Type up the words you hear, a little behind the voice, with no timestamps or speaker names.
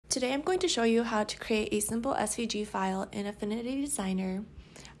Today I'm going to show you how to create a simple SVG file in Affinity Designer.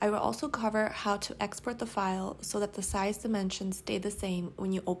 I will also cover how to export the file so that the size dimensions stay the same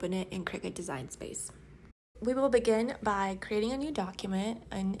when you open it in Cricut Design Space. We will begin by creating a new document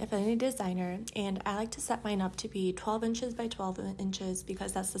in Affinity Designer, and I like to set mine up to be 12 inches by 12 inches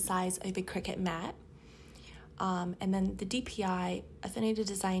because that's the size of a Cricut mat. And then the DPI, Affinity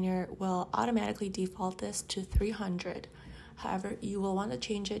Designer, will automatically default this to 300. However, you will want to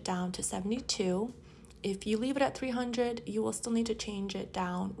change it down to 72. If you leave it at 300, you will still need to change it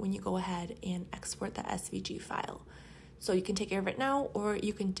down when you go ahead and export the SVG file. So you can take care of it now, or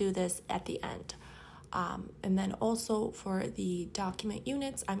you can do this at the end. And then also for the document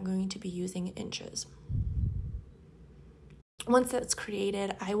units, I'm going to be using inches. Once that's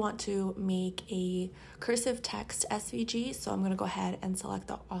created, I want to make a cursive text SVG, so I'm going to go ahead and select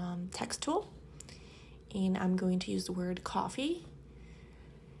the text tool. And I'm going to use the word coffee.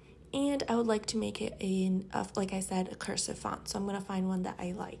 And I would like to make it in, like I said, a cursive font. So I'm going to find one that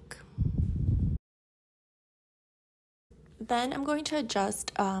I like. Then I'm going to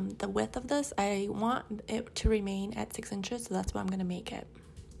adjust the width of this. I want it to remain at 6 inches, so that's what I'm going to make it.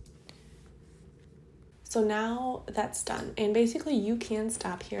 So now that's done. And basically you can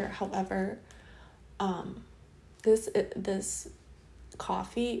stop here. However, this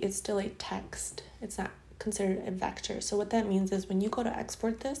coffee is still a text. It's not considered a vector. So what that means is when you go to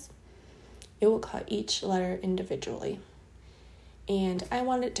export this, it will cut each letter individually. And I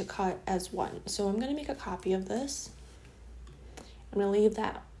want it to cut as one. So I'm going to make a copy of this. I'm going to leave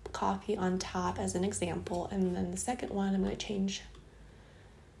that coffee on top as an example. And then the second one, I'm going to change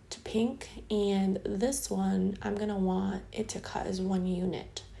to pink. And this one, I'm going to want it to cut as one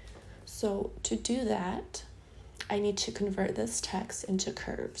unit. So to do that, I need to convert this text into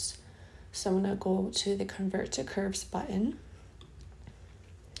curves. So I'm going to go to the Convert to Curves button.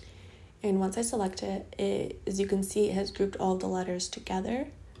 And once I select it, as you can see, it has grouped all the letters together.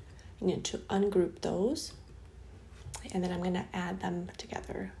 I need to ungroup those. And then I'm going to add them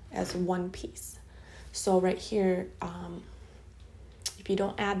together as one piece. So right here, if you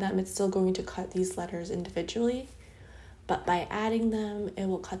don't add them, it's still going to cut these letters individually. But by adding them, it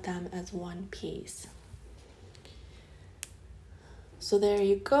will cut them as one piece. So there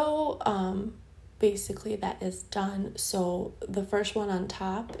you go. Basically that is done. So the first one on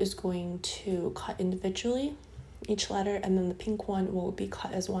top is going to cut individually, each letter, and then the pink one will be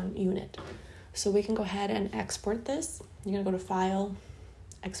cut as one unit. So we can go ahead and export this. You're gonna go to File,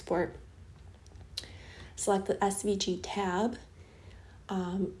 Export, select the SVG tab.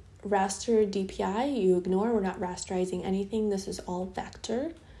 Raster DPI, you ignore, we're not rasterizing anything. This is all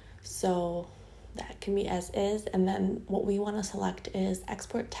vector. So that can be as is, and then what we want to select is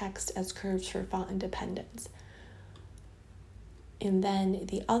export text as curves for font independence. And then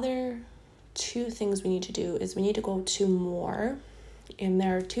the other two things we need to do is we need to go to more, and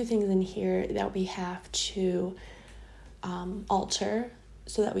there are two things in here that we have to alter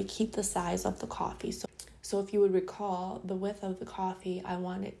so that we keep the size of the coffee. So if you would recall, the width of the coffee, I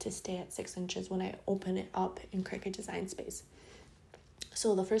want it to stay at 6 inches when I open it up in Cricut Design Space.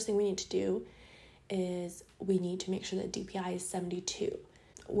 So the first thing we need to do is we need to make sure that DPI is 72.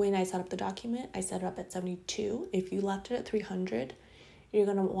 When I set up the document, I set it up at 72. If you left it at 300, you're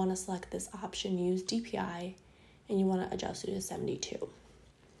going to want to select this option, use DPI, and you want to adjust it to 72.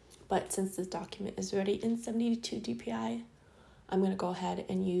 But since this document is already in 72 DPI, I'm going to go ahead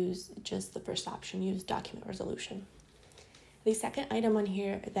and use just the first option, use document resolution. The second item on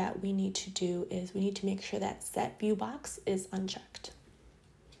here that we need to do is we need to make sure that set view box is unchecked.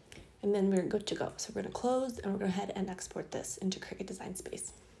 And then we're good to go. So we're going to close and we're going to go ahead and export this into Cricut Design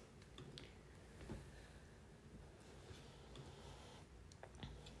Space.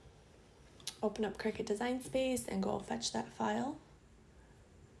 Open up Cricut Design Space and go fetch that file.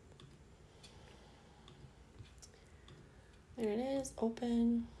 There it is,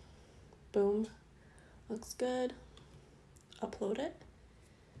 open, boom, looks good, upload it.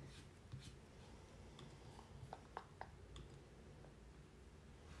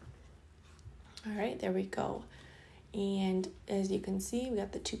 All right, there we go. And as you can see, we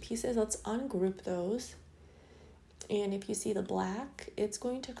got the two pieces. Let's ungroup those. And if you see the black, it's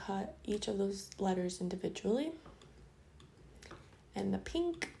going to cut each of those letters individually. And the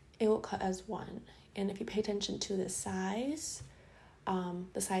pink, it will cut as one. And if you pay attention to the size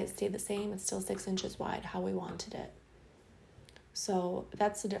stayed the same. It's still 6 inches wide, how we wanted it. So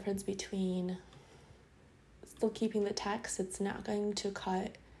that's the difference between still keeping the text. It's not going to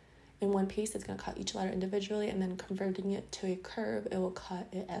cut in one piece. It's going to cut each letter individually, and then converting it to a curve, it will cut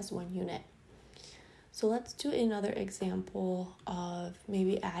it as one unit. So let's do another example of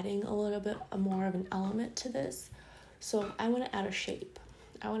maybe adding a little bit more of an element to this. So I want to add a shape.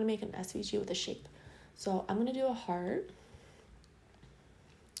 I want to make an SVG with a shape. So I'm going to do a heart.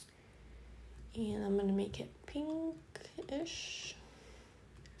 And I'm going to make it pinkish.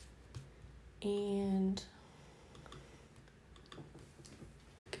 And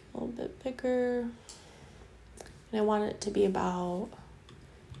a little bit bigger. And I want it to be about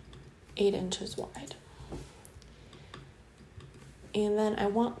 8 inches wide. And then I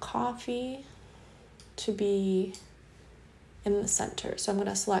want coffee to be in the center. So I'm going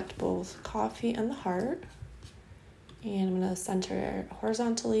to select both coffee and the heart. And I'm going to center it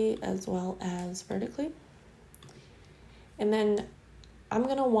horizontally as well as vertically. And then I'm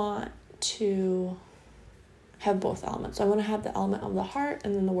going to want to have both elements. So I want to have the element of the heart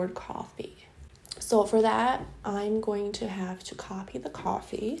and then the word coffee. So for that, I'm going to have to copy the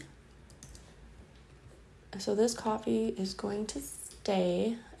coffee. So this coffee is going to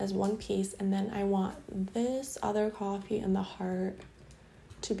stay as one piece, and then I want this other coffee and the heart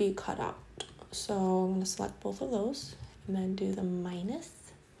to be cut out. So I'm going to select both of those and then do the minus.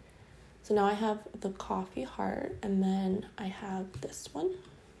 So now I have the coffee heart, and then I have this one.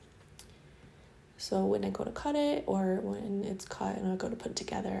 So when I go to cut it, or when it's cut and I go to put it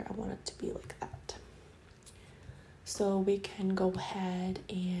together, I want it to be like that. So we can go ahead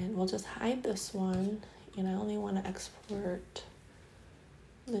and we'll just hide this one, and I only want to export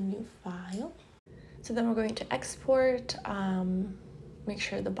the new file. So then we're going to export, make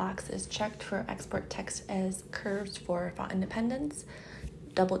sure the box is checked for export text as curves for font independence.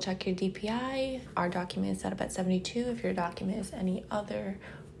 Double check your DPI. Our document is set up at 72. If your document is any other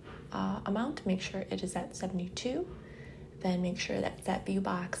amount, make sure it is at 72. Then make sure that that view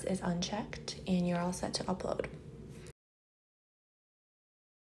box is unchecked and you're all set to upload.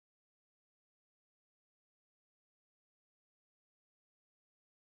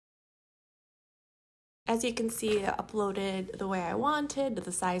 As you can see, it uploaded the way I wanted.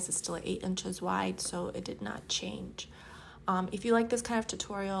 The size is still 8 inches wide, so it did not change. If you like this kind of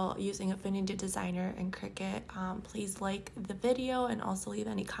tutorial using Affinity Designer and Cricut, please like the video and also leave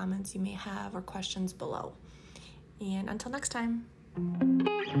any comments you may have or questions below. And until next time.